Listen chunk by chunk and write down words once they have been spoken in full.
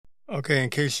Okay, in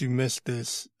case you missed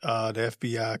this, the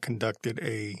FBI conducted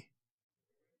a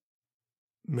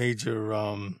major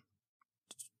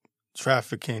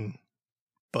trafficking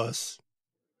bus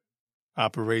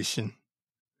operation.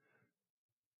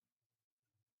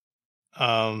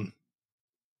 Um,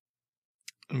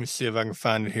 Let me see if I can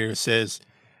find it here. It says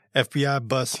FBI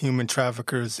busts human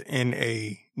traffickers in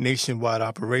a nationwide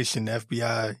operation. The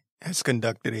FBI has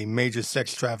conducted a major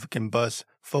sex trafficking bust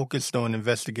focused on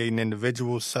investigating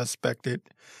individuals suspected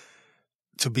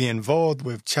to be involved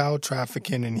with child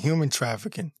trafficking and human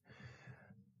trafficking.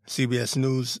 CBS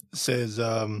News says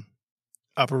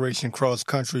Operation Cross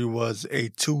Country was a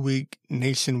 2-week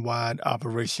nationwide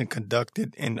operation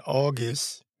conducted in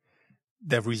August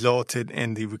that resulted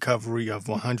in the recovery of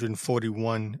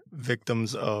 141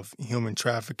 victims of human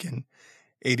trafficking,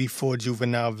 84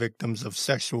 juvenile victims of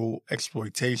sexual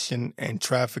exploitation and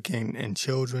trafficking in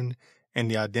children, and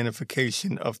the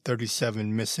identification of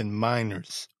 37 missing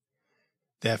minors.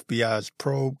 The FBI's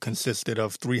probe consisted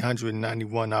of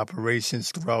 391 operations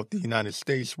throughout the United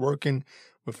States, working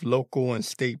with local and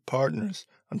state partners.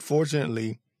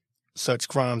 Unfortunately, such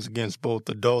crimes against both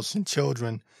adults and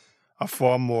children are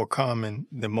far more common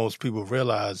than most people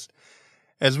realize.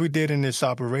 As we did in this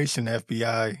operation, the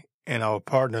FBI and our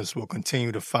partners will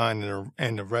continue to find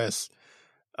and arrest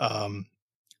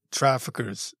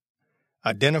traffickers,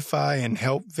 identify and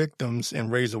help victims,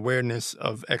 and raise awareness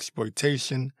of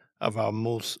exploitation of our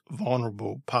most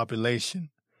vulnerable population.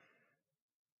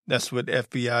 That's what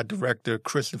FBI Director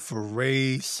Christopher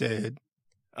Wray said.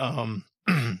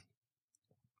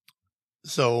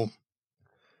 So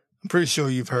I'm pretty sure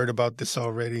you've heard about this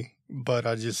already, but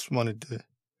I just wanted to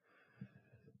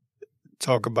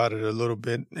talk about it a little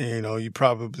bit. You know, you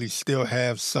probably still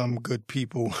have some good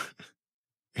people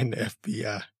in the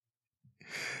FBI,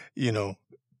 you know,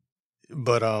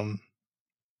 but,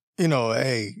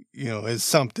 hey, it's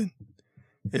something.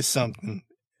 It's something.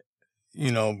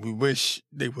 We wish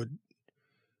they would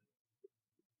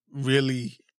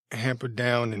really hamper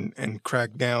down and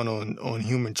crack down on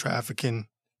human trafficking.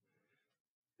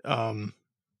 And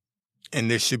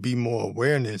there should be more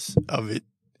awareness of it.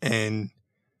 And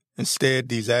instead,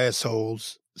 these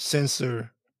assholes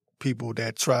censor people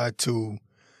that try to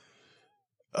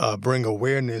bring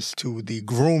awareness to the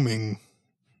grooming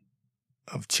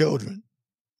of children,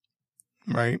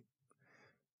 right?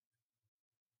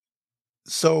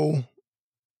 So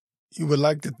you would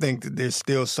like to think that there's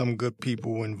still some good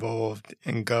people involved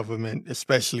in government,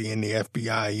 especially in the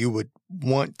FBI. You would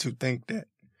want to think that.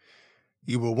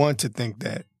 You would want to think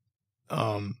that.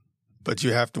 But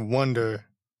you have to wonder,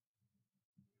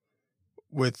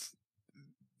 with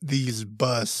these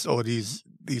busts or these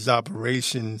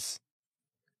operations,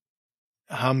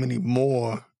 how many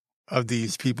more of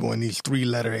these people in these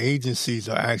 3-letter agencies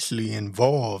are actually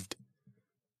involved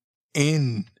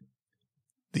in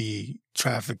the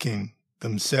trafficking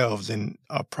themselves and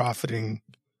are profiting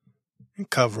and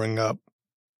covering up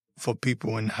for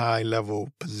people in high-level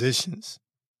positions,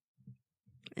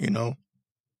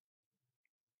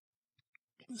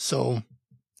 So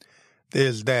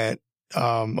there's that.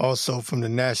 Also from the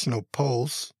National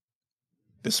Pulse,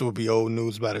 this will be old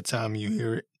news by the time you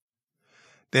hear it.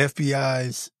 The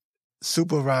FBI's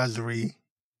supervisory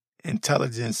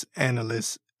intelligence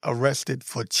analyst arrested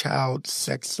for child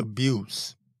sex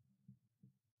abuse.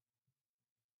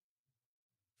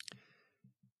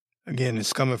 Again,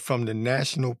 it's coming from the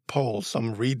National Pulse. I'm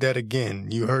going to read that again.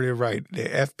 You heard it right. The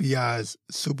FBI's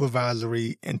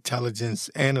supervisory intelligence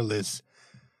analyst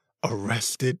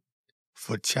arrested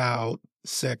for child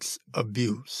sex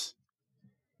abuse.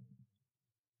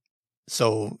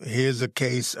 So here's a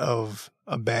case of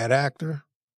a bad actor,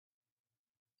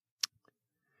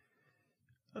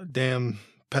 a damn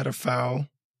pedophile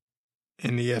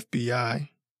in the FBI.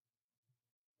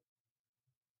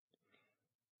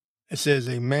 It says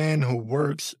a man who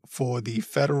works for the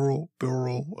Federal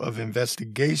Bureau of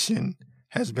Investigation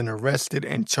has been arrested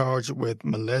and charged with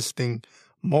molesting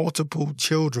multiple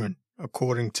children,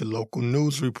 according to local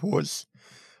news reports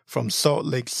from Salt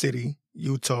Lake City,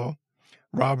 Utah.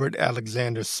 Robert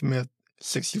Alexander Smith,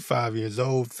 65 years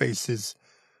old, faces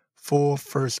 4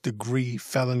 first-degree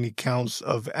felony counts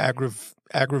of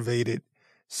aggravated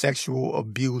sexual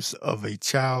abuse of a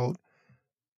child,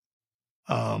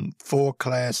 4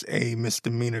 Class A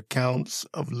misdemeanor counts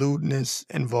of lewdness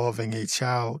involving a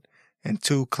child, and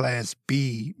 2 Class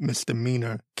B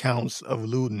misdemeanor counts of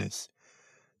lewdness.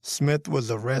 Smith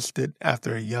was arrested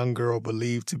after a young girl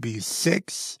believed to be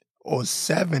 6 or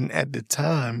 7 at the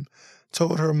time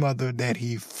told her mother that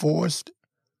he forced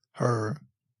her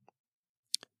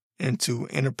into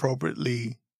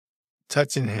inappropriately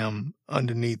touching him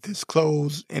underneath his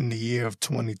clothes in the year of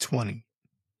 2020.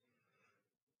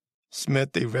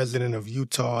 Smith, a resident of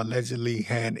Utah, allegedly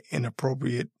had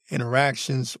inappropriate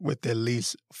interactions with at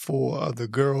least 4 other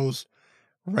girls,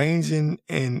 ranging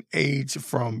in age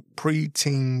from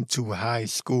preteen to high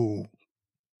school.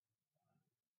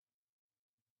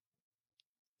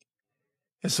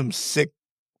 There's some sick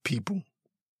people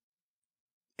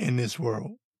in this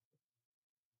world.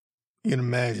 You can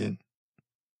imagine,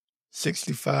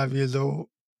 65 years old.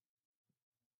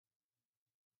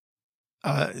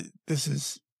 This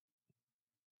is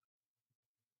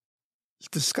it's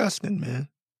disgusting, man.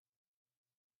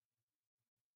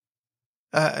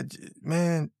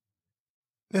 Man,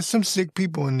 there's some sick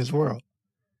people in this world.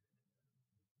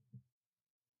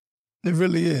 There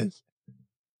really is.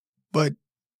 But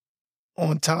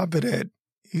on top of that,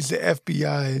 he's the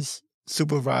FBI's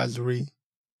supervisory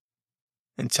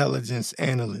intelligence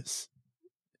analyst.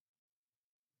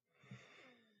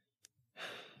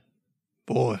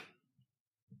 Boy.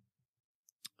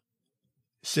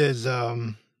 It says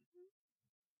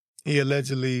he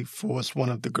allegedly forced one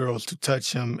of the girls to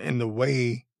touch him in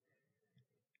the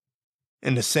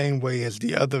same way as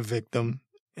the other victim,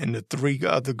 and the 3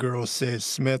 other girls said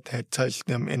Smith had touched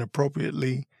them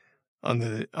inappropriately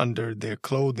under their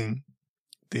clothing.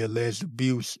 The alleged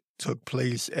abuse took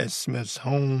place at Smith's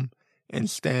home in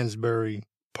Stansbury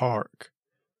Park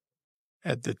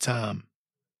at the time,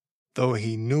 though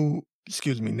he now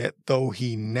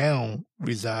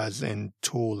resides in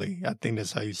Thule. I think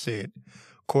that's how you say it.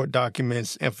 Court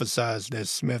documents emphasize that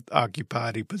Smith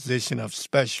occupied a position of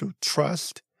special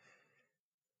trust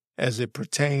as it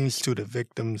pertains to the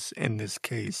victims in this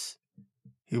case.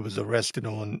 He was arrested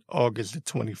on August the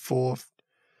 24th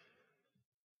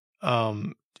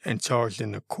and charged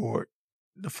in the court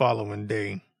the following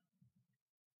day.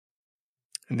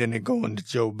 And then they go into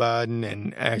Joe Biden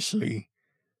and Ashley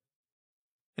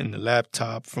and the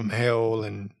laptop from hell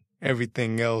and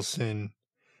everything else. And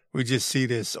we just see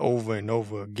this over and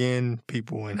over again.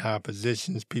 People in high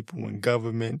positions, people in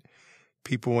government,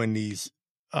 people in these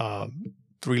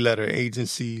 3-letter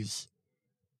agencies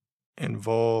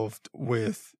involved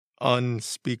with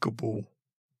unspeakable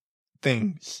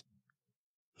things.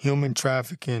 Human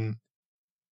trafficking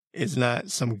is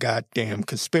not some goddamn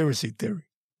conspiracy theory.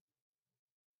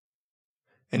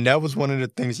 And that was one of the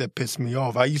things that pissed me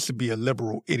off. I used to be a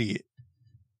liberal idiot.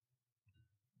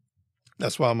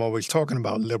 That's why I'm always talking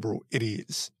about liberal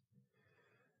idiots.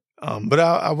 But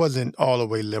I wasn't all the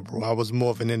way liberal. I was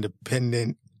more of an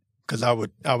independent, because I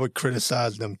would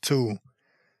criticize them too.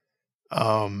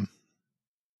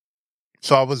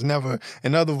 So I was never,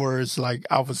 in other words, like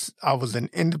I was an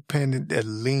independent that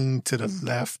leaned to the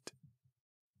left.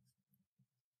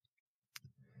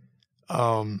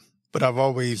 But I've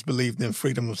always believed in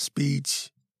freedom of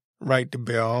speech, right to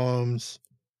bear arms,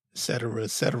 et cetera,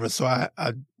 et cetera. So my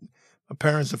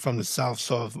parents are from the South,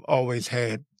 so I've always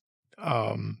had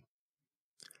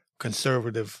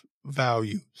conservative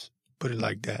values, put it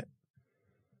like that.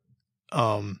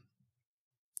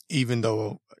 Even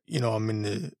though, I'm in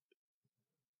the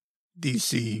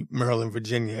D.C., Maryland,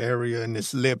 Virginia area, in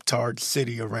this libtard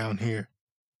city around here.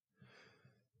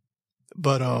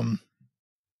 But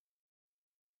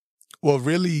what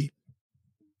really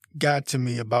got to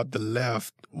me about the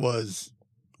left was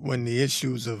when the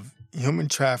issues of human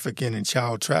trafficking and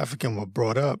child trafficking were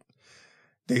brought up,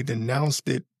 they denounced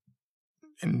it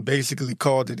and basically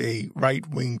called it a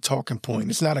right-wing talking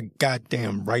point. It's not a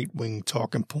goddamn right-wing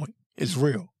talking point. It's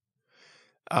real.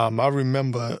 I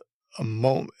remember a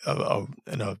moment,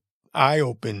 an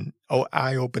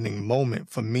eye-opening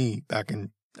moment for me back in,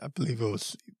 I believe it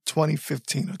was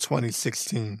 2015 or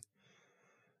 2016.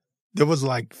 There was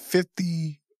like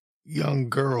 50 young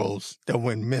girls that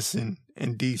went missing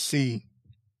in D.C.,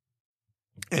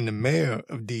 and the mayor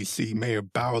of D.C., Mayor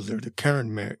Bowser, the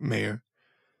current mayor,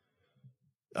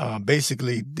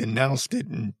 basically denounced it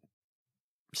and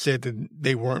said that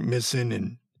they weren't missing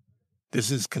and this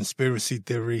is conspiracy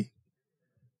theory.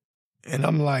 And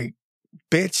I'm like,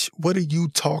 bitch, what are you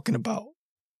talking about?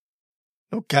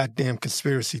 No goddamn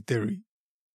conspiracy theory.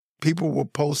 People were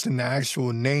posting the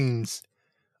actual names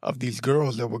of these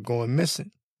girls that were going missing.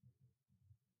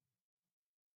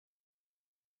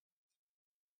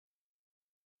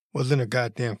 Wasn't a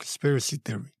goddamn conspiracy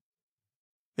theory.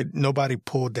 Nobody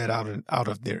pulled that out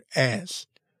of their ass.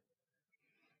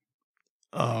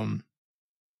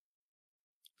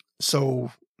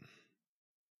 So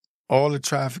all the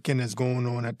trafficking that's going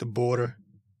on at the border,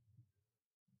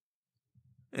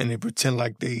 and they pretend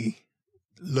like they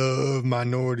love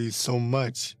minorities so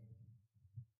much.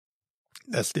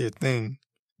 That's their thing.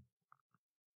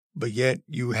 But yet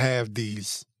you have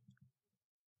these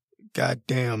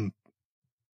goddamn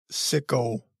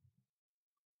sicko,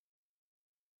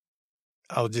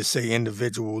 I'll just say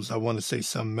individuals, I want to say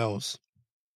something else,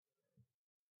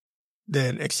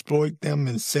 that exploit them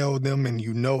and sell them, and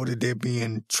you know that they're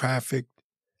being trafficked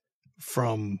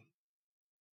from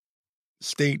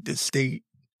state to state.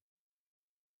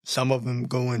 Some of them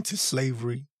go into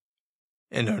slavery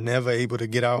and are never able to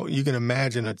get out. You can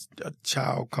imagine a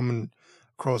child coming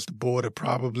across the border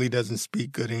probably doesn't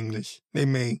speak good English. They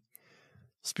may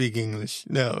speak English,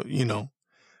 no,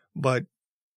 but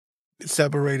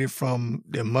separated from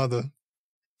their mother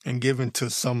and given to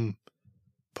some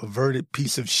perverted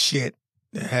piece of shit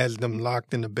that has them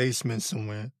locked in the basement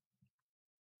somewhere.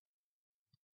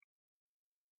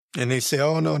 And they say,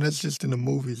 oh, no, that's just in the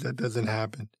movies. That doesn't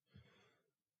happen.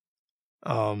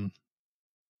 But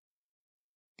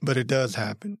it does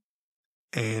happen.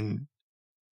 And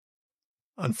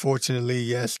unfortunately,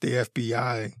 yes, the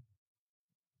FBI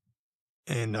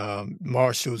and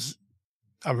marshals,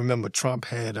 I remember Trump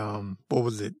had, what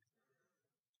was it?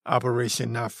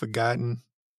 Operation Not Forgotten,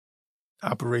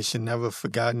 Operation Never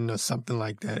Forgotten, or something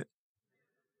like that.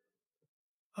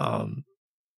 And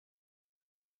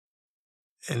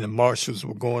the marshals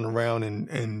were going around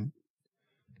and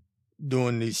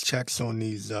doing these checks on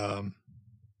these, what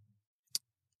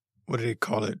do they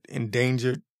call it?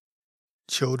 Endangered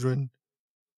children,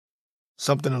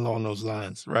 something along those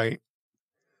lines, right?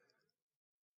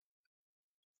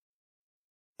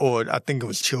 Or I think it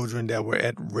was children that were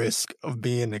at risk of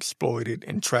being exploited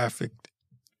and trafficked.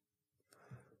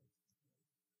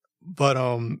 But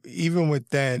even with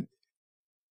that,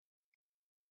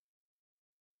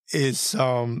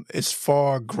 it's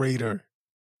far greater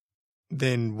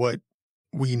than what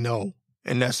we know,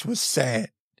 and that's what's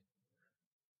sad.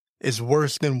 It's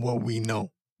worse than what we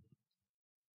know.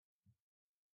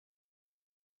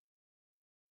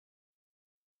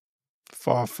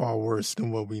 Far, far worse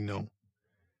than what we know.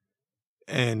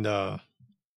 And,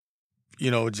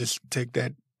 just take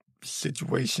that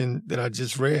situation that I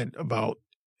just read about.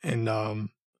 And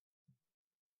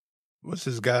what's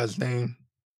this guy's name?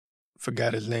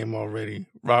 Forgot his name already.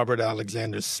 Robert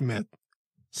Alexander Smith,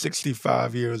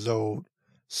 65 years old,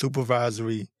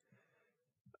 supervisory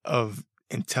of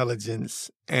intelligence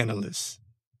analyst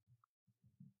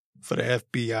for the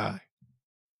FBI.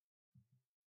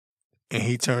 And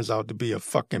he turns out to be a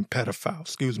fucking pedophile.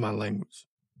 Excuse my language.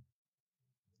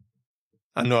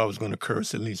 I know I was going to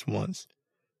curse at least once.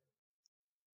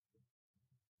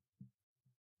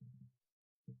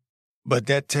 But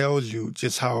that tells you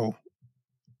just how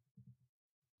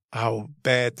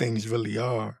bad things really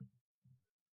are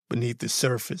beneath the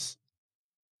surface.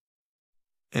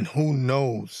 And who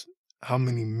knows how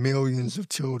many millions of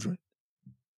children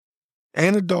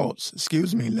and adults,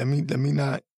 excuse me, let me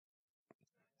not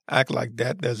act like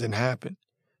that doesn't happen,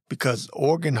 because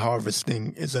organ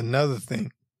harvesting is another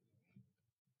thing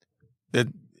that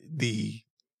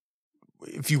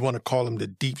if you want to call them the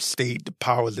deep state, the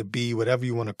powers that be, whatever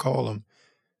you want to call them,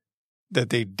 that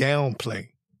they downplay,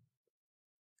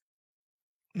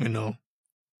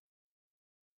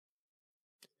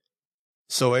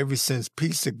 So ever since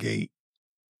Pizzagate,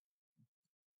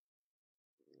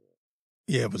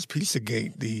 it was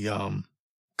Pizzagate, the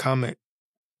comic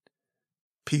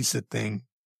pizza thing,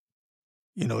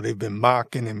 they've been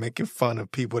mocking and making fun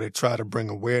of people that try to bring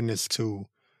awareness to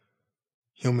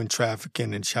human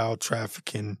trafficking and child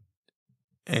trafficking,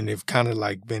 and they've kind of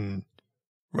like been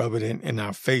rubbing it in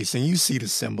our face. And you see the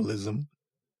symbolism.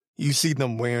 You see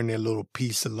them wearing their little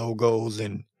pizza logos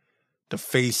and the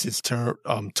face is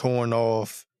torn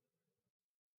off.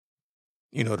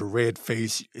 The red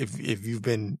face. If you've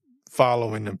been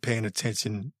following and paying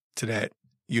attention to that,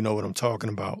 you know what I'm talking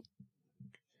about.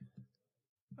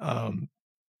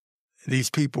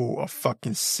 These people are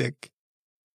fucking sick.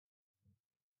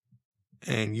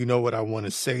 And you know what I want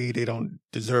to say? They don't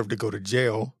deserve to go to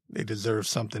jail. They deserve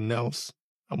something else.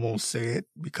 I won't say it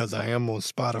because I am on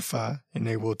Spotify and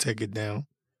they will take it down.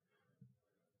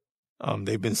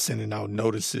 They've been sending out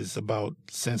notices about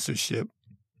censorship.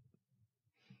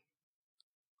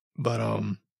 But,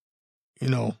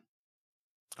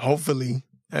 hopefully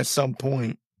at some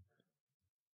point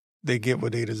they get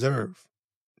what they deserve.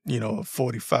 A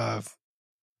 45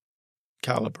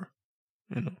 caliber,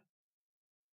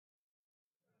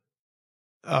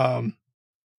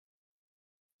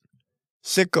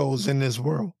 sickos in this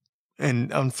world.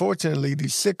 And unfortunately,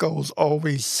 these sickos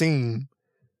always seem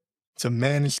to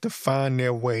manage to find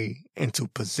their way into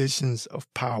positions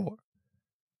of power.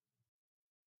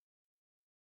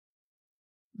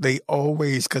 They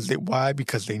always, why?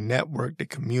 Because they network, they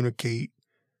communicate,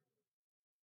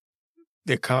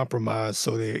 they're compromised,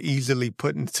 so they're easily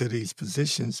put into these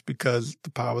positions because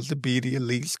the powers that be, the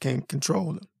elites, can't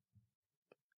control them.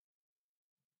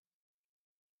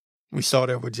 We saw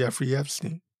that with Jeffrey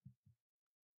Epstein.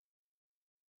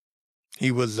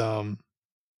 He was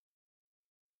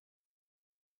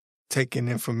taking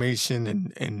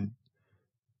information and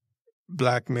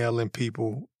blackmailing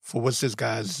people for, what's this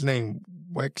guy's name,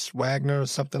 Wex Wagner or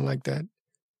something like that.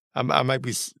 I might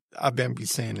be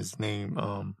saying his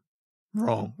name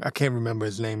wrong. I can't remember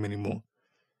his name anymore.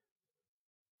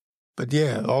 But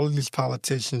yeah, all of these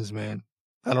politicians, man,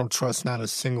 I don't trust not a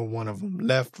single one of them.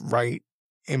 Left, right,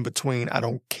 in between, I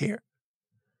don't care.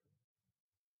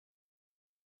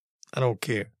 I don't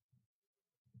care.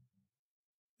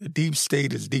 The deep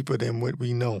state is deeper than what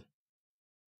we know.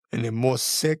 And they're more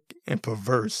sick and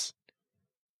perverse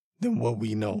than what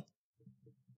we know.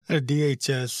 The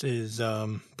DHS is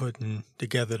putting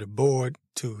together the board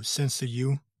to censor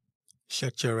you,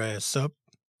 shut your ass up.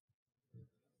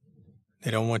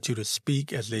 They don't want you to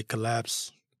speak as they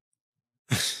collapse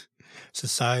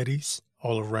societies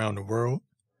all around the world.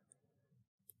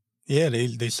 Yeah,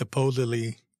 they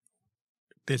supposedly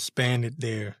disbanded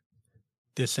their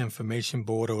disinformation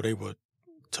board, or they were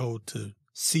told to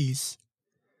cease.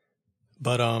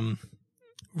 But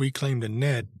Reclaim the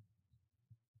Net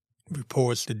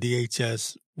reports the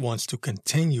DHS wants to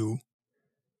continue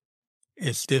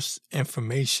its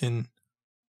disinformation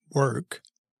work,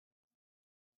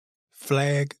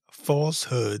 flag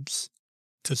falsehoods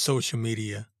to social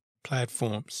media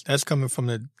platforms. That's coming from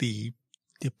the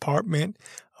Department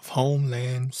of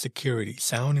Homeland Security,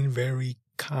 sounding very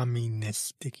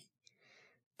communistic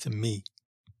to me.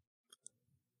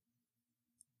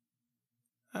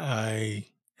 I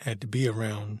had to be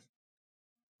around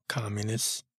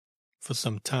communists for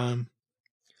some time.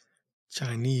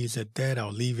 Chinese at that,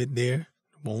 I'll leave it there.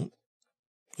 Won't,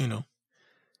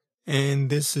 And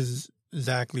this is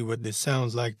exactly what this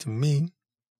sounds like to me,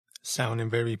 sounding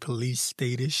very police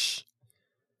state-ish.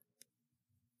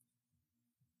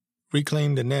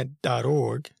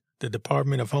 ReclaimTheNet.org, the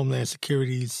Department of Homeland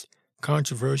Security's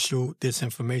controversial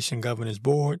Disinformation Governance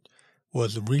Board,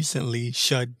 was recently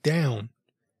shut down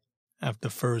after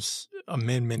First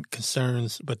Amendment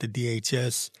concerns, but the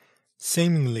DHS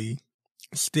seemingly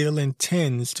still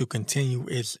intends to continue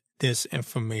its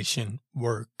disinformation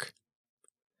work.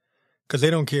 Because they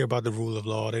don't care about the rule of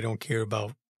law. They don't care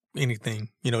about anything.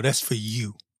 That's for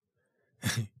you.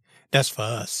 That's for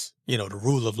us. The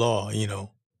rule of law,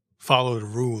 follow the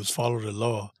rules, follow the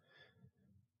law.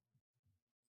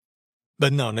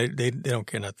 But no, they don't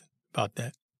care nothing about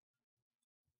that.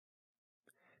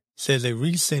 Says a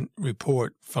recent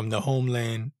report from the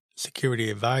Homeland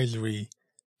Security Advisory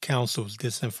Council's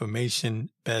Disinformation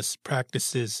Best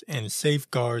Practices and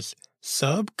Safeguards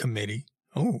Subcommittee.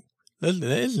 Oh,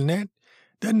 doesn't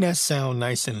that sound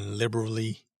nice and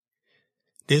liberally?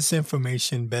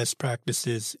 Disinformation Best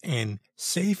Practices and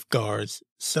Safeguards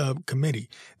Subcommittee.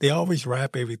 They always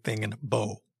wrap everything in a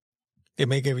bow. They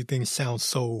make everything sound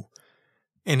so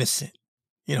innocent.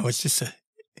 It's just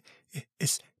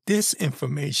it's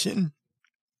Disinformation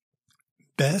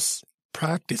Best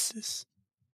Practices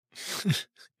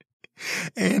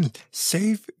and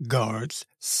Safeguards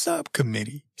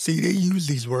Subcommittee. See, they use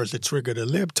these words to trigger the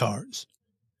libtards.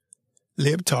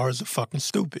 Libtards are fucking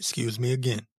stupid. Excuse me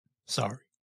again. Sorry.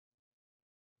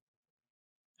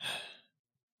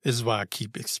 This is why I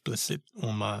keep explicit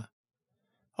on my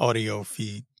audio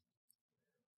feed.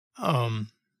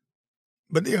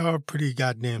 But they are pretty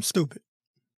goddamn stupid.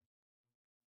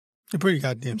 They're pretty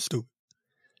goddamn stupid.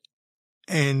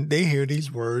 And they hear these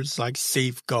words like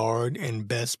safeguard and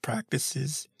best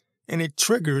practices, and it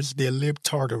triggers their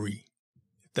libtardery.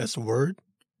 If that's a word,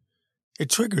 it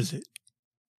triggers it.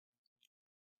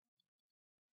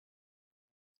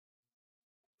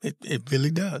 It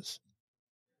really does.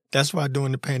 That's why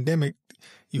during the pandemic,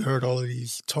 you heard all of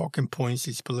these talking points,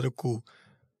 these political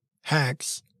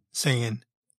hacks saying,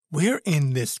 we're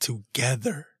in this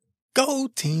together. Go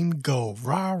team, go.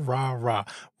 Rah, rah, rah.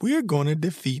 We're going to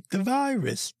defeat the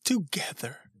virus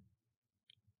together.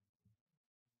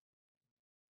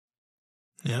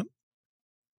 Yep.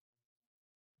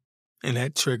 And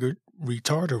that triggered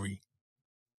retardery.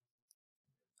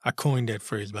 I coined that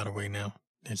phrase, by the way, now.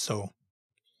 And so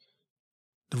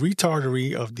the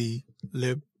retardery of the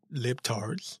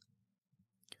libtards,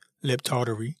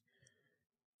 libtardery,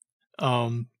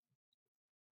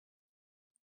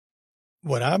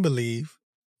 what I believe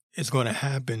is going to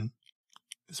happen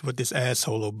is what this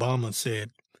asshole Obama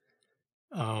said.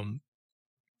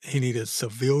 He need a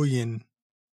civilian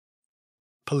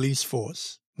police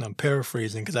force. And I'm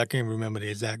paraphrasing because I can't remember the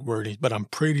exact wording, but I'm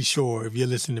pretty sure if you're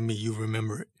listening to me, you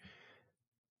remember it.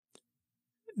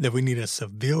 That we need a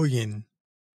civilian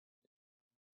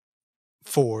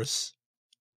force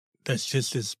that's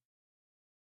just as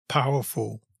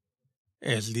powerful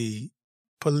as the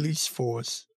police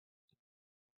force.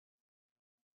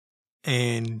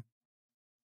 And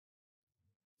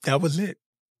that was it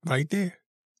right there.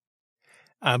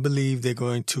 I believe they're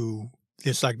going to,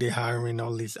 just like they're hiring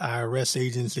all these IRS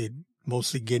agents, they're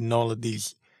mostly getting all of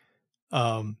these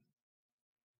libtards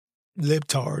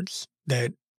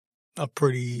that are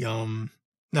pretty, not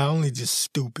only just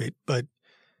stupid, but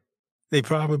they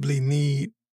probably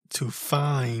need to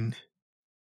find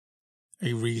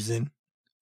a reason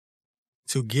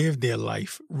to give their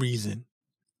life reason.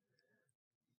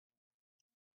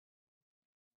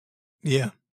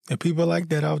 Yeah, there are people like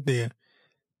that out there.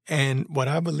 And what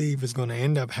I believe is going to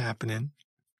end up happening,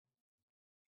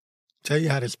 tell you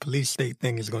how this police state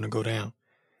thing is going to go down.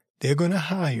 They're going to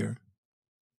hire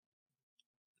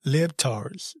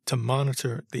libtards to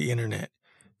monitor the internet.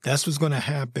 That's what's going to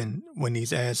happen when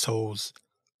these assholes,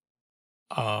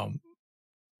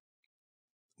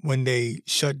 when they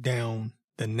shut down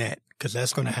the net, because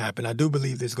that's going to happen. I do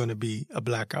believe there's going to be a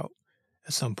blackout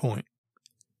at some point.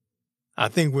 I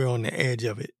think we're on the edge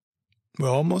of it. We're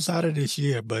almost out of this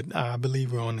year, but I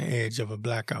believe we're on the edge of a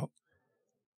blackout.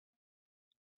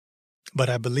 But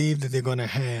I believe that they're going to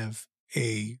have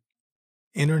a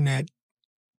internet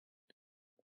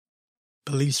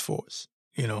police force,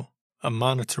 a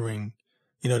monitoring,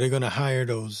 they're going to hire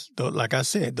those, like I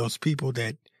said, those people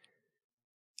that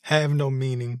have no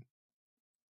meaning.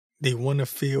 They want to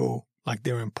feel like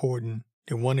they're important.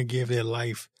 They want to give their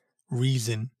life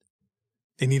reason.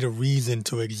 They need a reason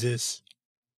to exist.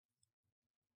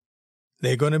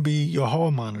 They're going to be your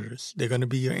hall monitors. They're going to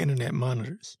be your internet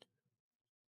monitors.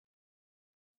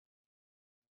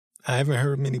 I haven't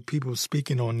heard many people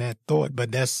speaking on that thought,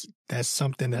 but that's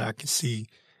something that I can see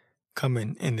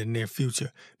coming in the near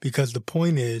future. Because the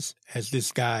point is, as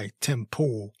this guy, Tim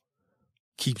Pool,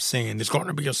 keeps saying, there's going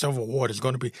to be a civil war.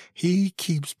 He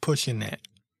keeps pushing that.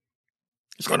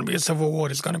 It's going to be a civil war.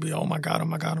 It's going to be, oh my God, oh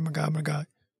my God, oh my God, oh my God.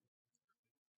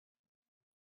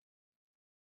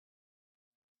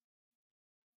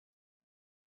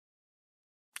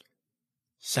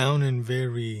 Sounding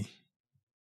very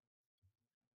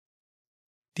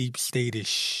deep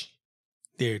state-ish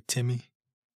there, Timmy.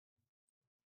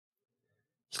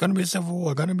 It's going to be a civil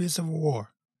war. Going to be a civil war.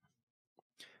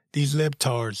 These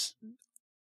libtards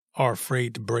are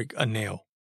afraid to break a nail.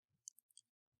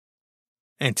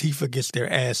 Antifa gets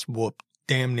their ass whooped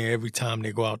damn near every time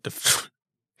they go out the...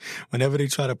 Whenever they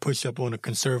try to push up on a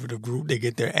conservative group, they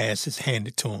get their asses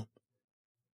handed to them.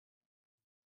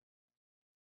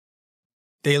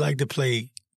 They like to play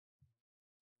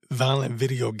violent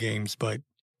video games, but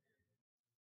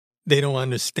they don't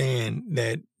understand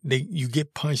that you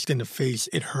get punched in the face,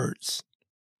 it hurts.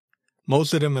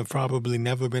 Most of them have probably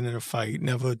never been in a fight,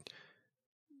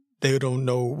 they don't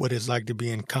know what it's like to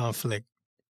be in conflict.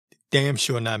 Damn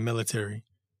sure not military.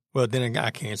 Well, then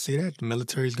I can't say that. The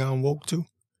military's gone woke too.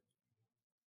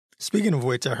 Speaking of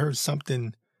which, I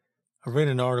read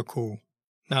an article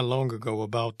not long ago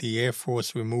about the Air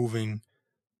Force removing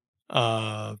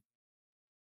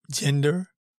gender,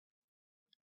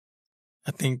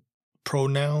 I think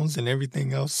pronouns and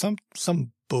everything else,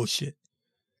 some bullshit.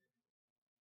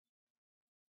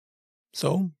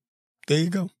 So, there you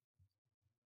go.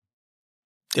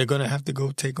 They're going to have to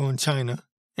go take on China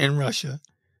and Russia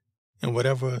and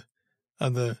whatever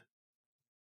other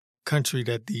country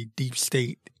that the deep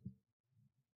state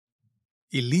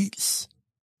elites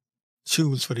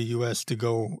choose for the U.S. to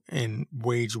go and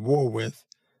wage war with.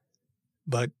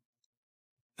 But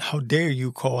how dare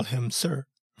you call him sir?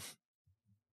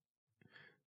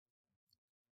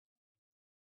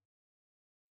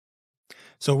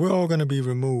 So we're all going to be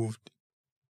removed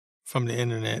from the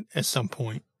internet at some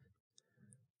point.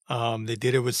 They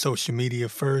did it with social media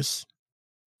first.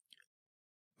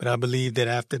 But I believe that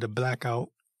after the blackout,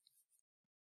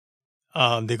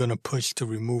 they're going to push to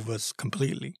remove us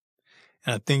completely.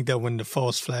 And I think that when the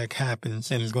false flag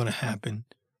happens, and it's going to happen,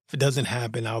 if it doesn't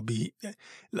happen,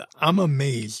 I'm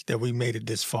amazed that we made it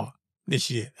this far this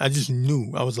year. I just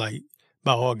knew. I was like,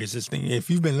 by August, this thing, if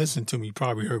you've been listening to me, you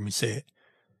probably heard me say it.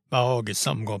 By August,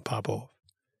 something going to pop off.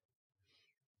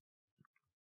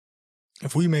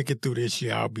 If we make it through this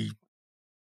year, I'll be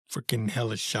freaking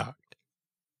hella shocked.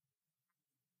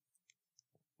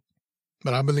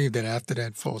 But I believe that after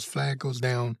that false flag goes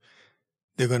down,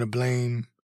 they're going to blame,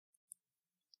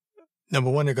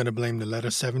 number one, they're going to blame the letter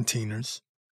 17ers.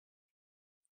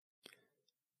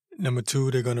 Number two,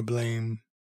 they're going to blame,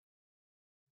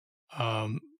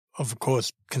 of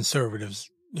course, conservatives,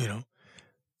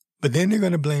 but then they're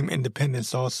going to blame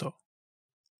independents also.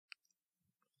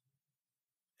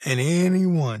 And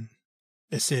anyone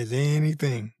that says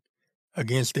anything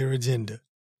against their agenda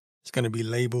is going to be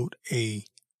labeled a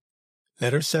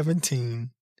letter 17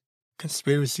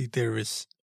 conspiracy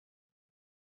theorist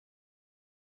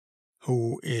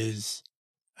who is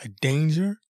a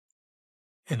danger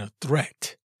and a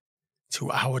threat to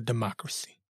our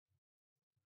democracy.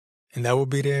 And that will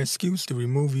be their excuse to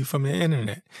remove you from the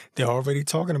internet. They're already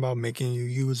talking about making you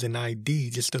use an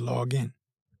ID just to log in.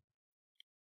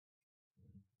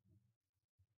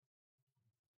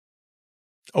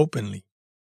 Openly.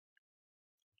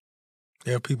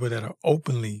 There are people that are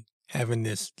openly having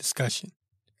this discussion.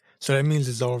 So that means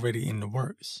it's already in the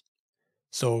works.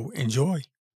 So enjoy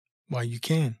while you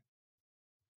can.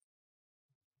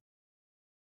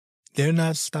 They're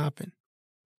not stopping.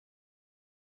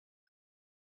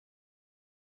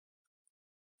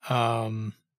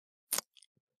 A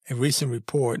recent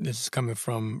report, this is coming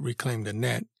from Reclaim the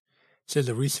Net, says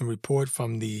a recent report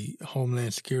from the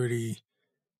Homeland Security,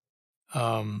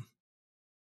 it's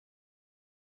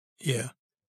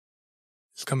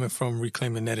coming from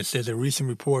Reclaim the Net. It says a recent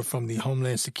report from the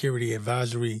Homeland Security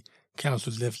Advisory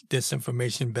Council's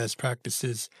Disinformation Best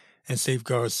Practices and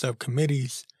Safeguards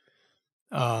Subcommittees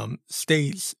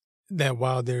states that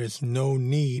while there is no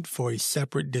need for a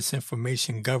separate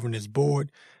disinformation governance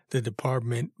board, the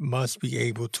department must be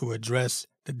able to address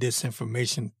the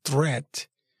disinformation threat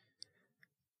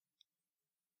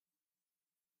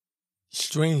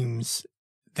streams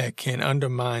that can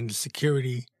undermine the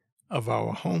security of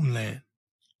our homeland.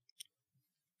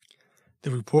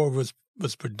 The report was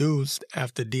produced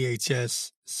after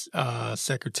DHS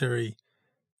Secretary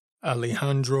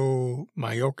Alejandro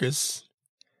Mayorkas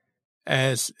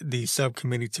asked the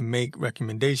subcommittee to make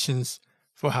recommendations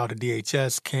for how the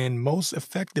DHS can most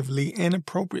effectively and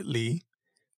appropriately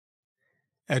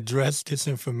address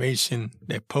disinformation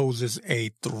that poses a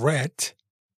threat.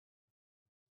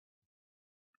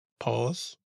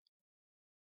 Pause.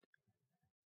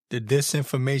 The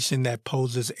disinformation that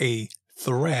poses a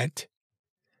threat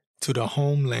to the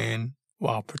homeland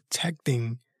while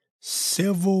protecting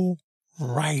civil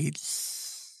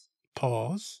rights.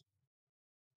 Pause.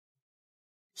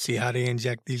 See how they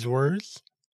inject these words?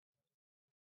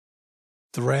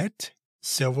 Threat,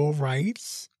 civil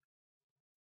rights,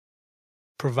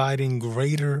 providing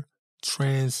greater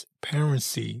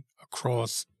transparency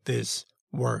across this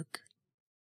work.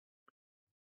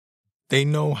 They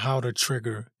know how to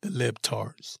trigger the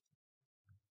libtards.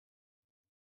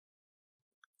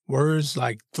 Words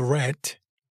like threat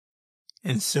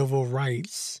and civil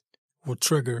rights will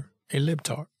trigger a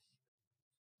libtard.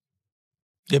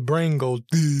 Their brain goes,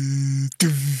 as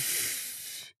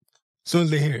soon as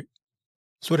they hear it.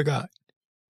 Swear to God.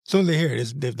 As soon as they hear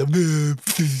it,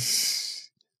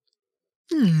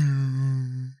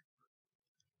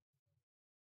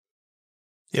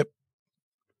 Yep.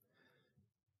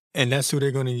 And that's who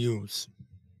they're going to use.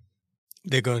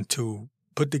 They're going to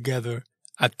put together,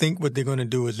 I think what they're going to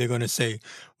do is they're going to say,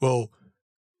 well,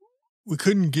 we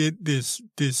couldn't get this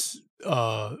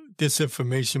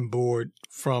disinformation board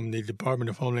from the Department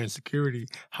of Homeland Security.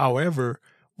 However,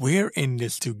 we're in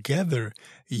this together.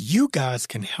 You guys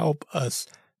can help us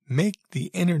make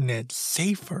the internet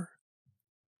safer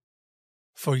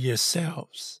for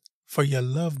yourselves, for your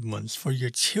loved ones, for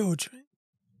your children.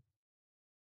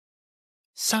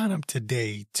 Sign up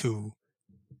today to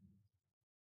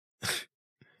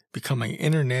become an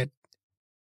internet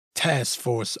task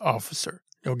force officer.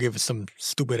 They'll give us some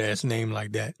stupid ass name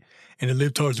like that. And the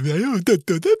libtards will be like, oh,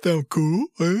 that sounds cool.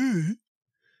 Hey,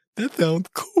 that sounds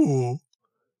cool.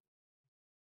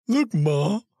 Look,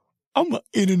 Ma, I'm an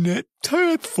internet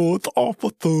task force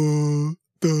officer.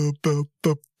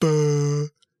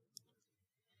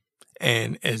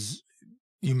 And as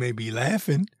you may be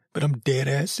laughing, but I'm dead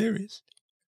ass serious.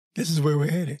 This is where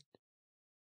we're headed.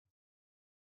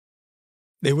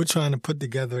 They were trying to put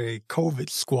together a COVID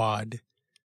squad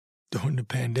during the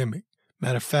pandemic.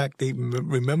 Matter of fact,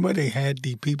 remember they had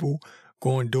the people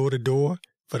going door to door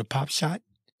for the pop shot?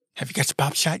 Have you got your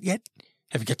pop shot yet?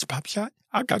 Have you got your pop shot?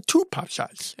 I got 2 pop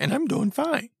shots, and I'm doing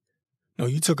fine. No,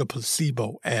 you took a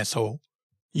placebo, asshole.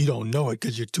 You don't know it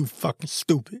because you're too fucking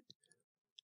stupid.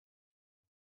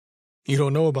 You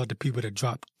don't know about the people that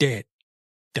dropped dead,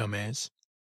 dumbass.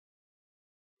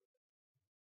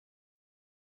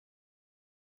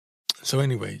 So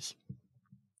anyways,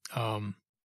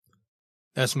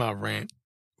 that's my rant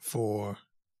for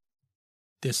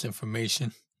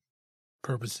disinformation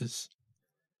purposes.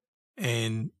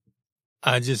 And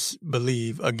I just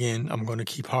believe, again, I'm going to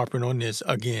keep harping on this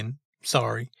again.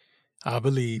 Sorry. I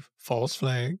believe false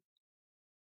flag,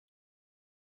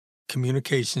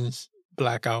 communications,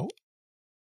 blackout,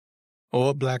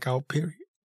 or blackout period.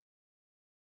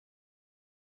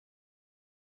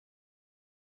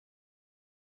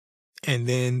 And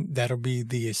then that'll be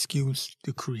the excuse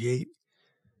to create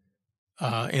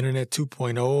Internet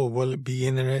 2.0, or will it be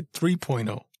Internet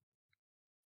 3.0?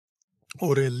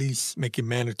 Or to at least make it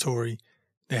mandatory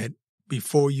that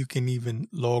before you can even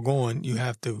log on, you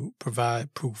have to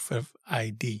provide proof of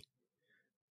ID.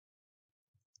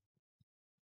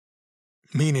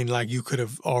 Meaning like you could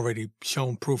have already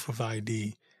shown proof of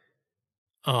ID,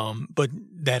 but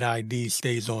that ID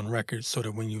stays on record so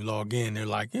that when you log in, they're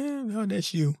like, no,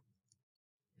 that's you.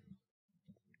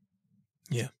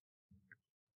 Yeah.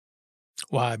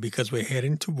 Why? Because we're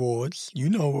heading towards, you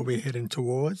know what we're heading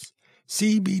towards,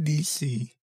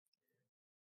 CBDC,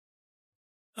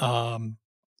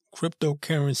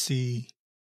 cryptocurrency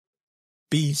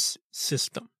beast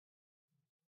system.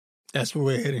 That's what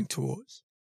we're heading towards.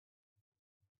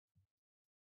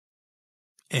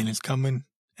 And it's coming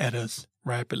at us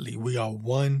rapidly. We are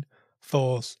one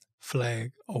false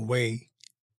flag away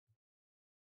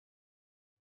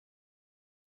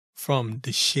from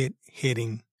the shit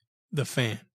hitting the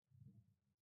fan.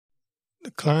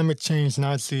 The climate change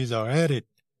Nazis are at it.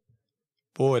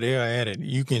 Boy, they are at it.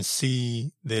 You can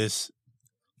see this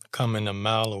coming a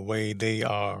mile away. They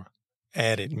are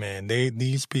at it, man.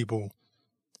 These people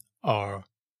are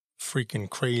freaking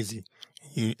crazy.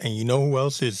 And you know who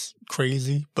else is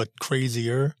crazy but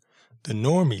crazier? The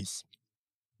normies.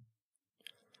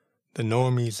 The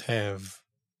normies have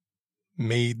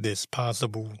made this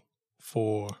possible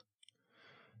for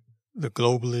the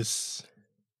globalist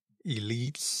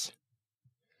elites.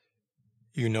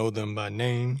 You know them by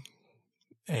name.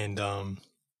 And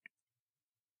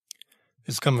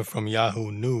it's coming from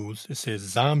Yahoo News. It says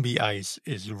zombie ice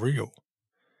is real.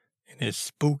 And it's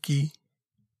spooky.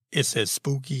 It's as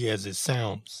spooky as it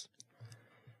sounds.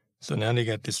 So now they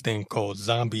got this thing called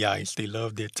zombie ice. They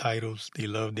love their titles. They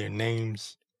love their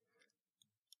names.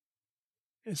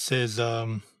 It says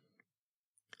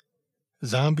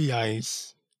zombie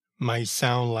ice might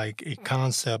sound like a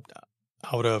concept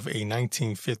out of a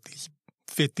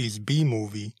 1950s B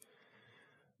movie,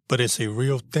 but it's a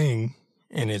real thing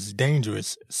and it's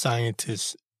dangerous.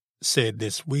 Scientists said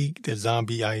this week that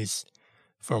zombie ice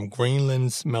from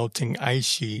Greenland's melting ice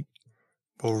sheet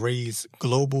will raise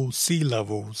global sea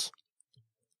levels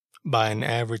by an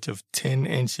average of 10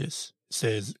 inches.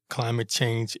 Says climate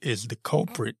change is the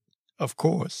culprit, of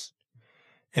course,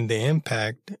 and the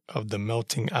impact of the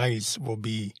melting ice will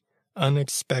be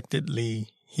unexpectedly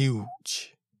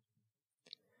huge.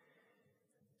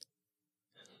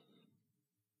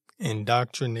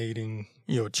 Indoctrinating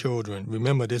your children.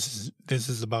 Remember, this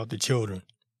is about the children.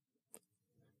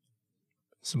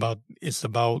 It's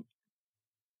about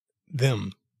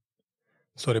them.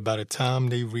 So that by the time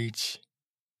they reach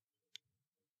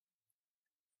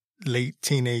late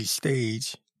teenage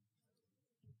stage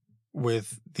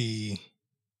with the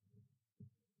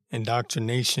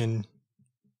indoctrination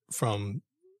from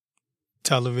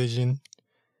television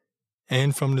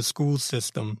and from the school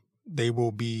system, they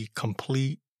will be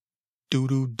complete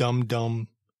doo-doo, dumb,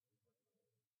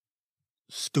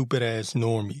 stupid-ass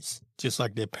normies, just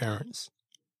like their parents,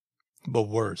 but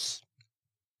worse.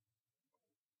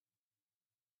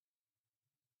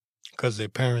 Because their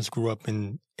parents grew up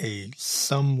in a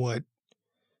somewhat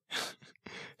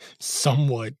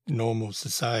normal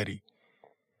society.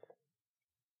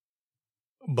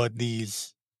 But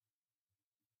these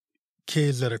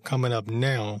kids that are coming up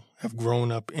now have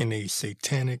grown up in a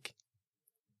satanic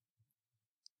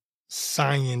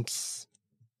science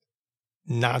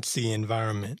Nazi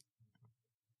environment.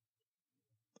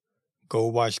 Go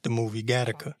watch the movie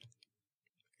Gattaca.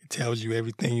 It tells you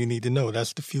everything you need to know.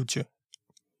 That's the future.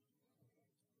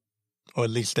 Or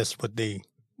at least that's what they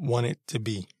want it to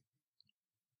be.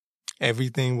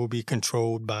 Everything will be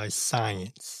controlled by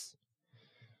science.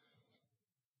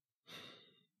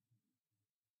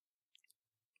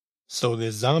 So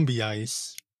the zombie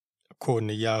ice, according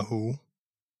to Yahoo,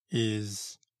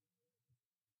 is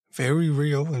very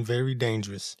real and very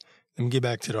dangerous. Let me get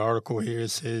back to the article here.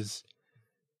 It says,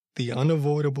 the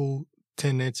unavoidable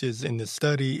 10 inches in the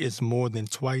study is more than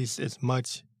twice as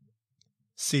much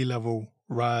sea level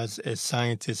rise as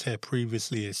scientists had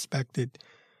previously expected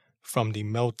from the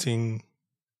melting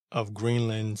of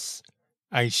Greenland's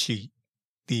ice sheet,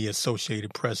 the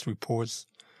Associated Press reports.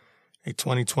 A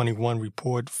 2021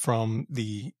 report from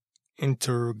the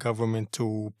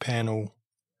Intergovernmental Panel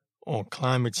on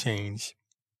Climate Change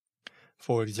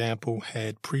for example,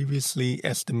 had previously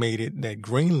estimated that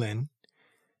Greenland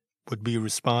would be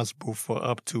responsible for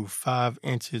up to 5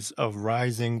 inches of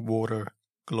rising water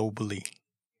globally.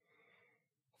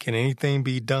 Can anything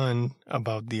be done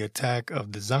about the attack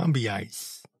of the zombie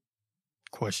ice?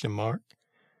 Question mark.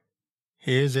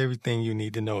 Here's everything you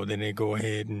need to know. Then they go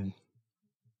ahead and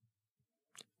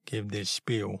give this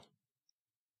spiel.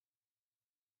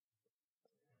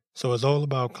 So it's all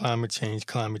about climate change,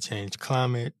 climate change,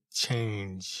 climate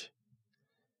change.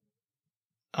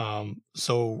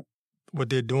 So what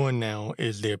they're doing now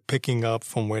is they're picking up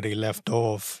from where they left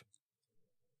off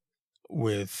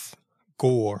with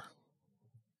Gore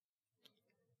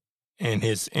and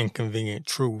his inconvenient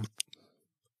truth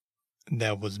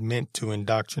that was meant to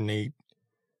indoctrinate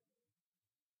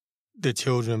the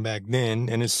children back then,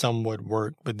 and it somewhat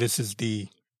worked, but this is the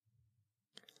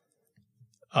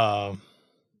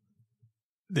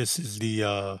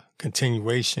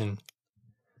continuation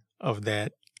of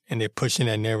that, and they're pushing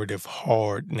that narrative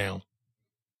hard now.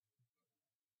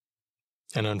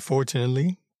 And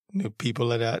unfortunately, the people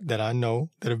that I know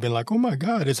that have been like, oh my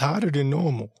God, it's hotter than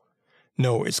normal.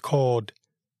 No, it's called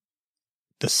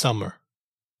the summer.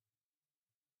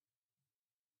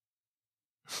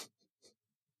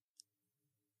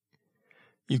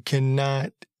 You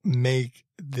cannot make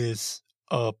this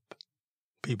up,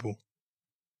 people.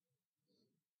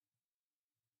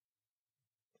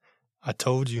 I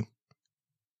told you.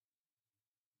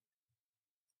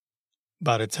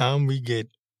 By the time we get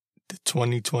to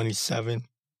 2027,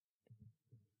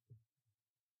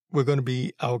 we're going to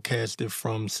be outcasted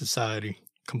from society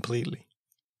completely.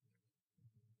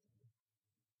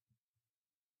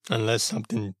 Unless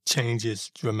something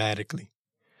changes dramatically.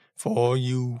 For all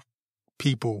you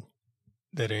people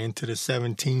that are into the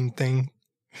 17 thing,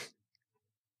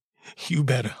 you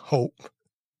better hope.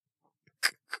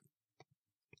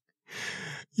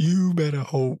 You better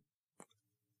hope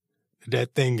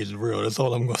that thing is real. That's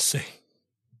all I'm going to say.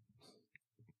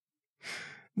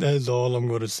 That's all I'm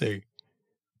going to say.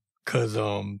 Because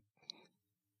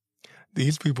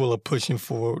these people are pushing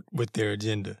forward with their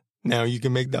agenda. Now, you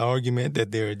can make the argument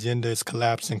that their agenda is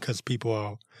collapsing because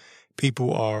people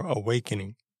are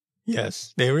awakening.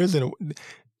 Yes, there is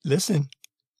listen,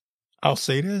 I'll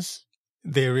say this.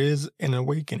 There is an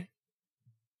awakening.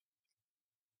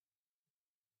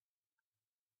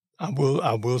 I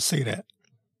will say that.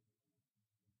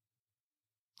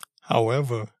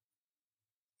 However,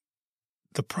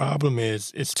 the problem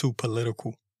is it's too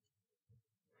political.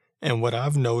 And what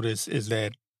I've noticed is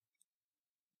that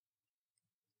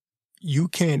you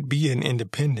can't be an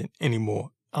independent anymore.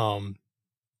 Because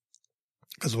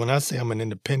when I say I'm an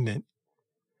independent,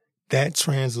 that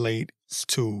translates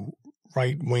to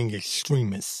right-wing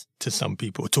extremists to some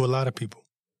people, to a lot of people.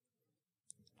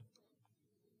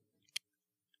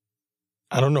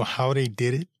 I don't know how they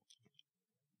did it,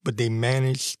 but they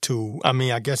managed to,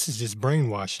 I guess it's just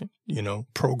brainwashing,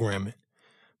 programming.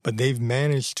 But they've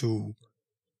managed to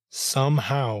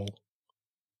somehow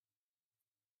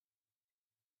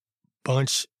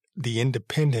bunch the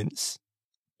independents,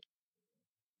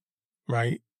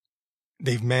 right?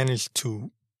 They've managed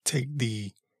to take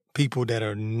the people that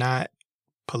are not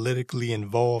politically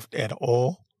involved at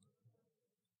all,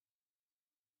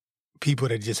 people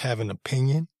that just have an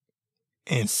opinion,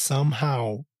 and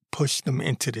somehow push them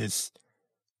into this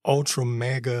ultra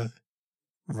mega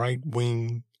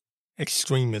right-wing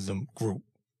extremism group.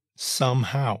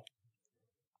 Somehow.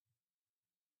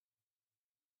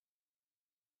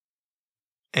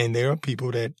 And there are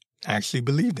people that actually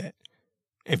believe that.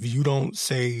 If you don't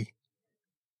say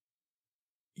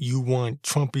you want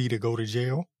Trumpy to go to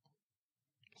jail,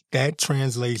 that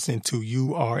translates into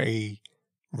you are a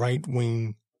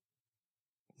right-wing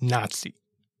Nazi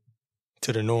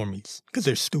to the normies because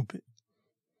they're stupid.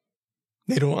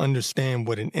 They don't understand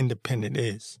what an independent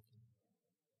is.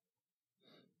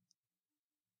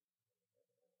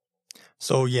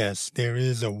 So yes, there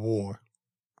is a war.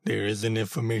 There is an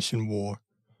information war.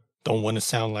 Don't want to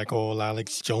sound like all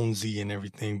Alex Jonesy and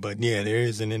everything, but yeah, there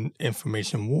is an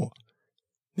information war.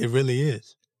 It really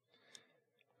is.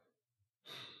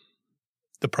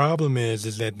 The problem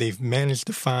is that they've managed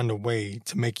to find a way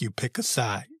to make you pick a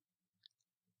side,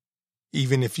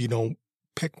 even if you don't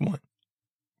pick one.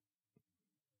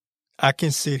 I can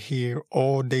sit here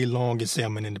all day long and say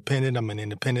I'm an independent, I'm an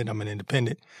independent, I'm an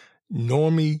independent.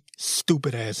 Normie,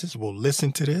 stupid asses will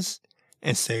listen to this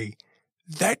and say,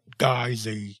 that guy is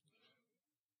a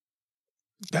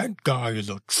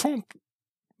Trump,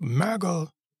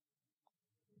 MAGA,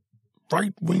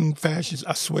 right-wing fascist.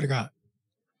 I swear to God.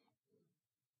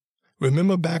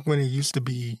 Remember back when it used to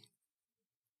be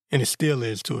And it still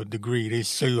is to a degree. They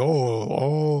say, oh,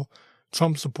 all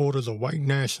Trump supporters are white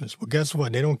nationalists. Well, guess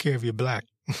what? They don't care if you're black.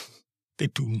 They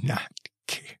do not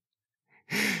care.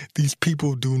 These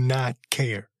people do not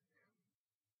care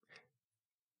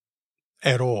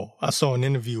at all. I saw an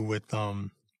interview with,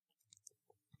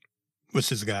 what's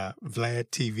this guy? Vlad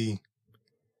TV.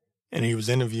 And he was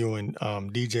interviewing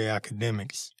DJ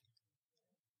Academics.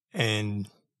 And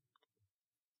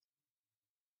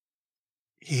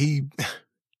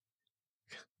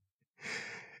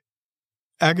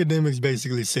Academics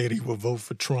basically said he would vote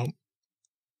for Trump.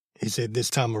 He said this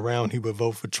time around he would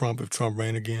vote for Trump if Trump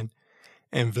ran again.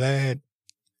 And Vlad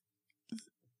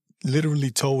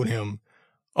literally told him,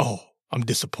 oh, I'm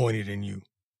disappointed in you.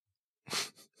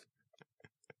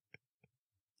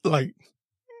 Like,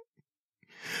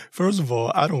 first of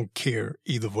all, I don't care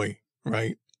either way,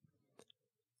 right?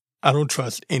 I don't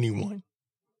trust anyone.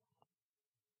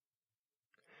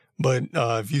 But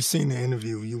if you've seen the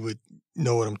interview, you would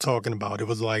know what I'm talking about. It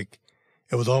was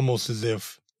almost as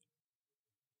if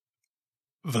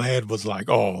Vlad was like,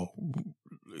 oh,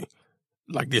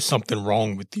 like there's something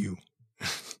wrong with you.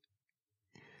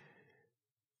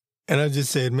 And I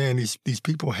just said, man, these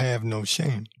people have no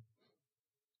shame.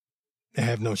 They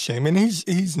have no shame. And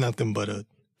he's nothing but a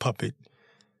puppet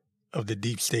of the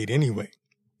deep state anyway.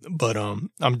 But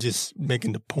I'm just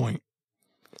making the point.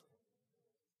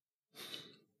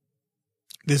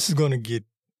 This is going to get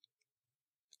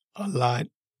a lot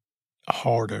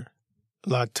harder, a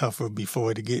lot tougher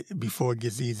before it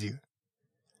gets easier.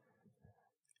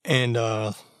 And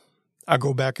I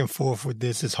go back and forth with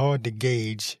this. It's hard to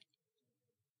gauge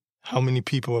how many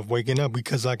people are waking up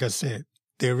because, like I said,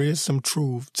 there is some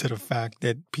truth to the fact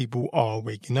that people are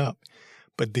waking up.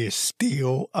 But there's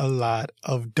still a lot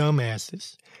of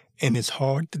dumbasses. And it's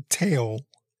hard to tell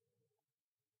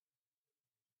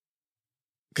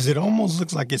because it almost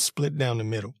looks like it's split down the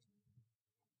middle.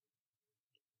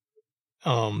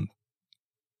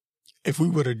 If we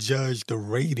were to judge the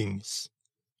ratings,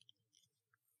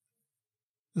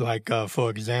 like, for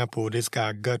example, this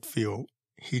guy Gutfield,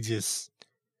 he just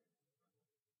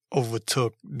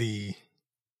overtook the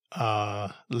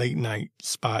late night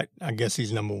spot. I guess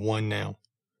he's number one now.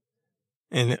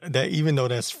 And that, even though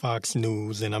that's Fox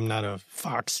News, and I'm not a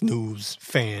Fox News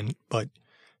fan, but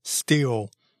still,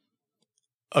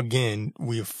 again,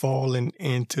 we've fallen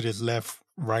into this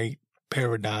left-right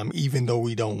paradigm, even though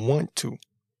we don't want to.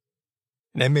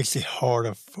 And that makes it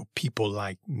harder for people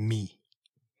like me,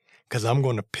 because I'm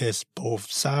going to piss both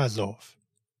sides off.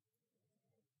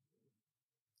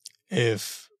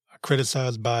 If I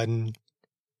criticize Biden,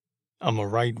 I'm a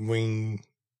right-wing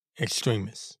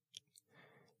extremist.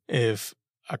 If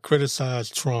I criticize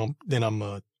Trump, then I'm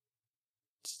a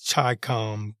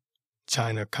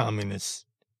China communist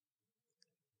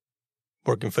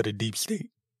working for the deep state.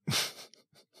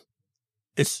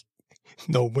 It's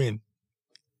no win.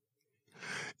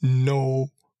 No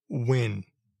win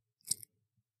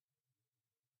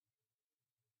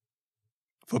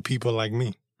for people like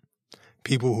me.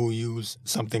 People who use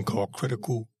something called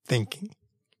critical thinking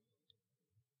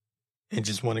and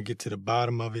just want to get to the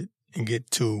bottom of it and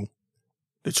get to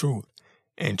the truth.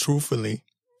 And truthfully,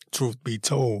 truth be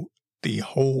told, the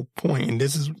whole point, and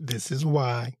this is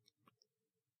why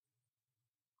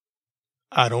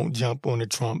I don't jump on the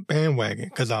Trump bandwagon,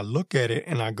 because I look at it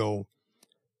and I go,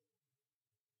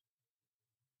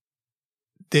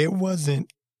 there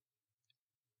wasn't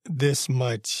this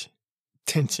much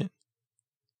tension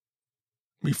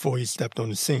before he stepped on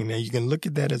the scene. Now, you can look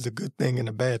at that as a good thing and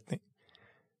a bad thing.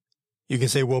 You can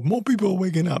say, well, more people are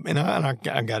waking up. And I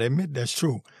got to admit that's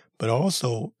true. But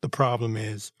also the problem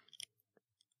is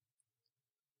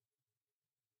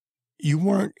you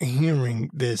weren't hearing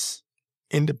this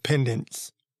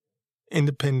independent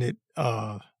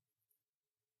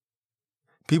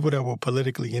people that were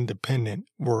politically independent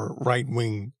were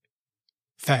right-wing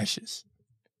fascists.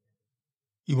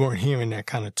 You weren't hearing that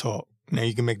kind of talk. Now,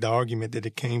 you can make the argument that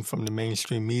it came from the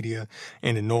mainstream media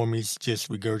and the normies just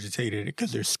regurgitated it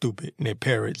because they're stupid and they're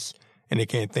parrots and they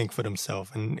can't think for themselves.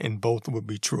 And both would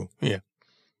be true. Yeah.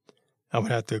 I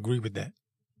would have to agree with that.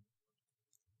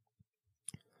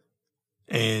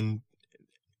 And,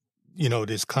 you know,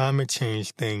 this climate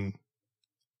change thing,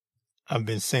 I've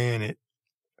been saying it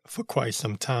for quite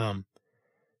some time.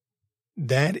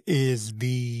 That is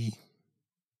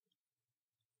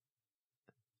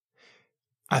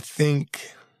I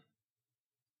think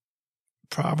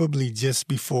probably just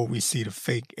before we see the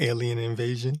fake alien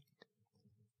invasion,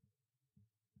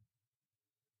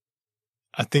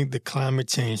 I think the climate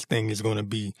change thing is going to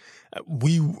be,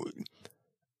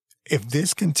 if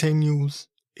this continues,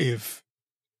 if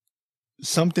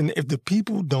something, if the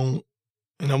people don't,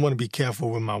 and I want to be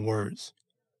careful with my words,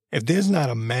 if there's not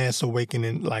a mass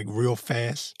awakening like real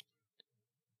fast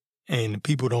and the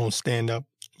people don't stand up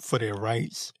for their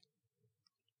rights,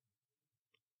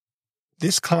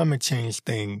 this climate change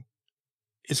thing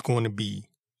is going to be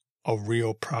a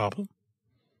real problem.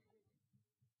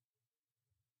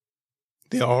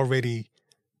 They're already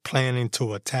planning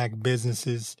to attack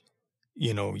businesses,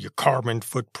 your carbon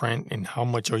footprint and how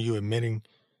much are you emitting.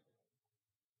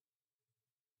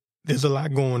 There's a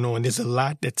lot going on. There's a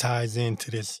lot that ties into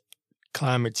this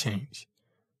climate change.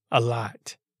 A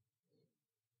lot.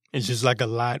 It's just like a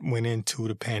lot went into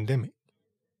the pandemic.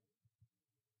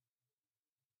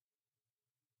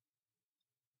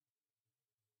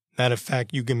 Matter of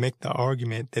fact, you can make the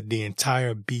argument that the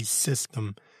entire beast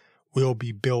system will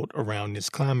be built around this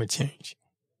climate change.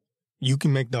 You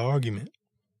can make the argument.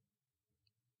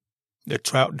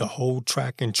 The whole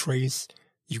track and trace,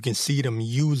 you can see them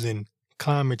using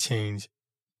climate change,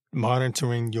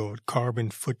 monitoring your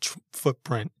carbon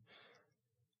footprint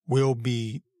will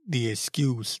be the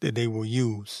excuse that they will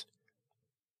use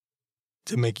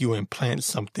to make you implant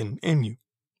something in you,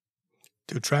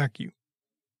 to track you,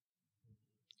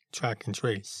 track and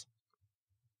trace.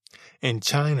 In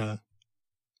China,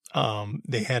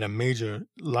 they had a major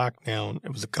lockdown.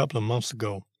 It was a couple of months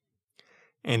ago,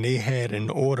 and they had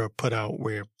an order put out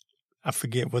where, I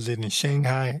forget, was it in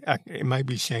Shanghai? It might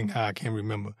be Shanghai, I can't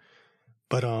remember.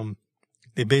 But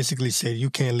they basically said you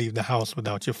can't leave the house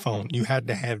without your phone. You had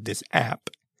to have this app,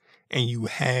 and you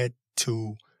had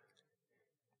to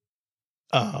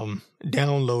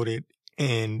download it,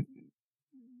 and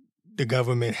the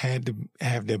government had to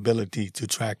have the ability to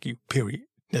track you, period.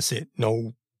 That's it.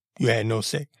 No, you had no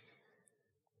say.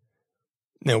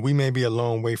 Now, we may be a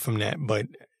long way from that, but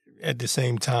at the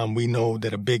same time, we know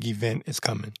that a big event is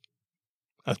coming.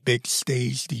 A big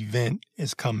staged event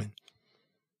is coming.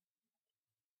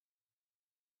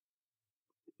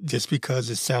 Just because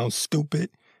it sounds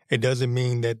stupid, it doesn't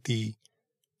mean that the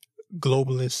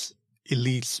globalist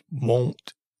elites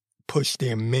won't push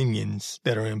their minions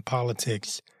that are in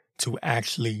politics to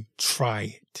actually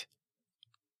try it.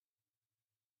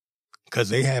 Because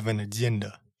they have an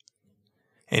agenda.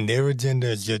 And their agenda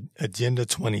is Agenda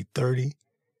 2030.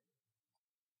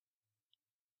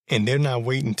 And they're not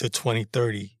waiting till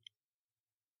 2030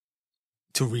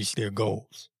 to reach their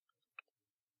goals.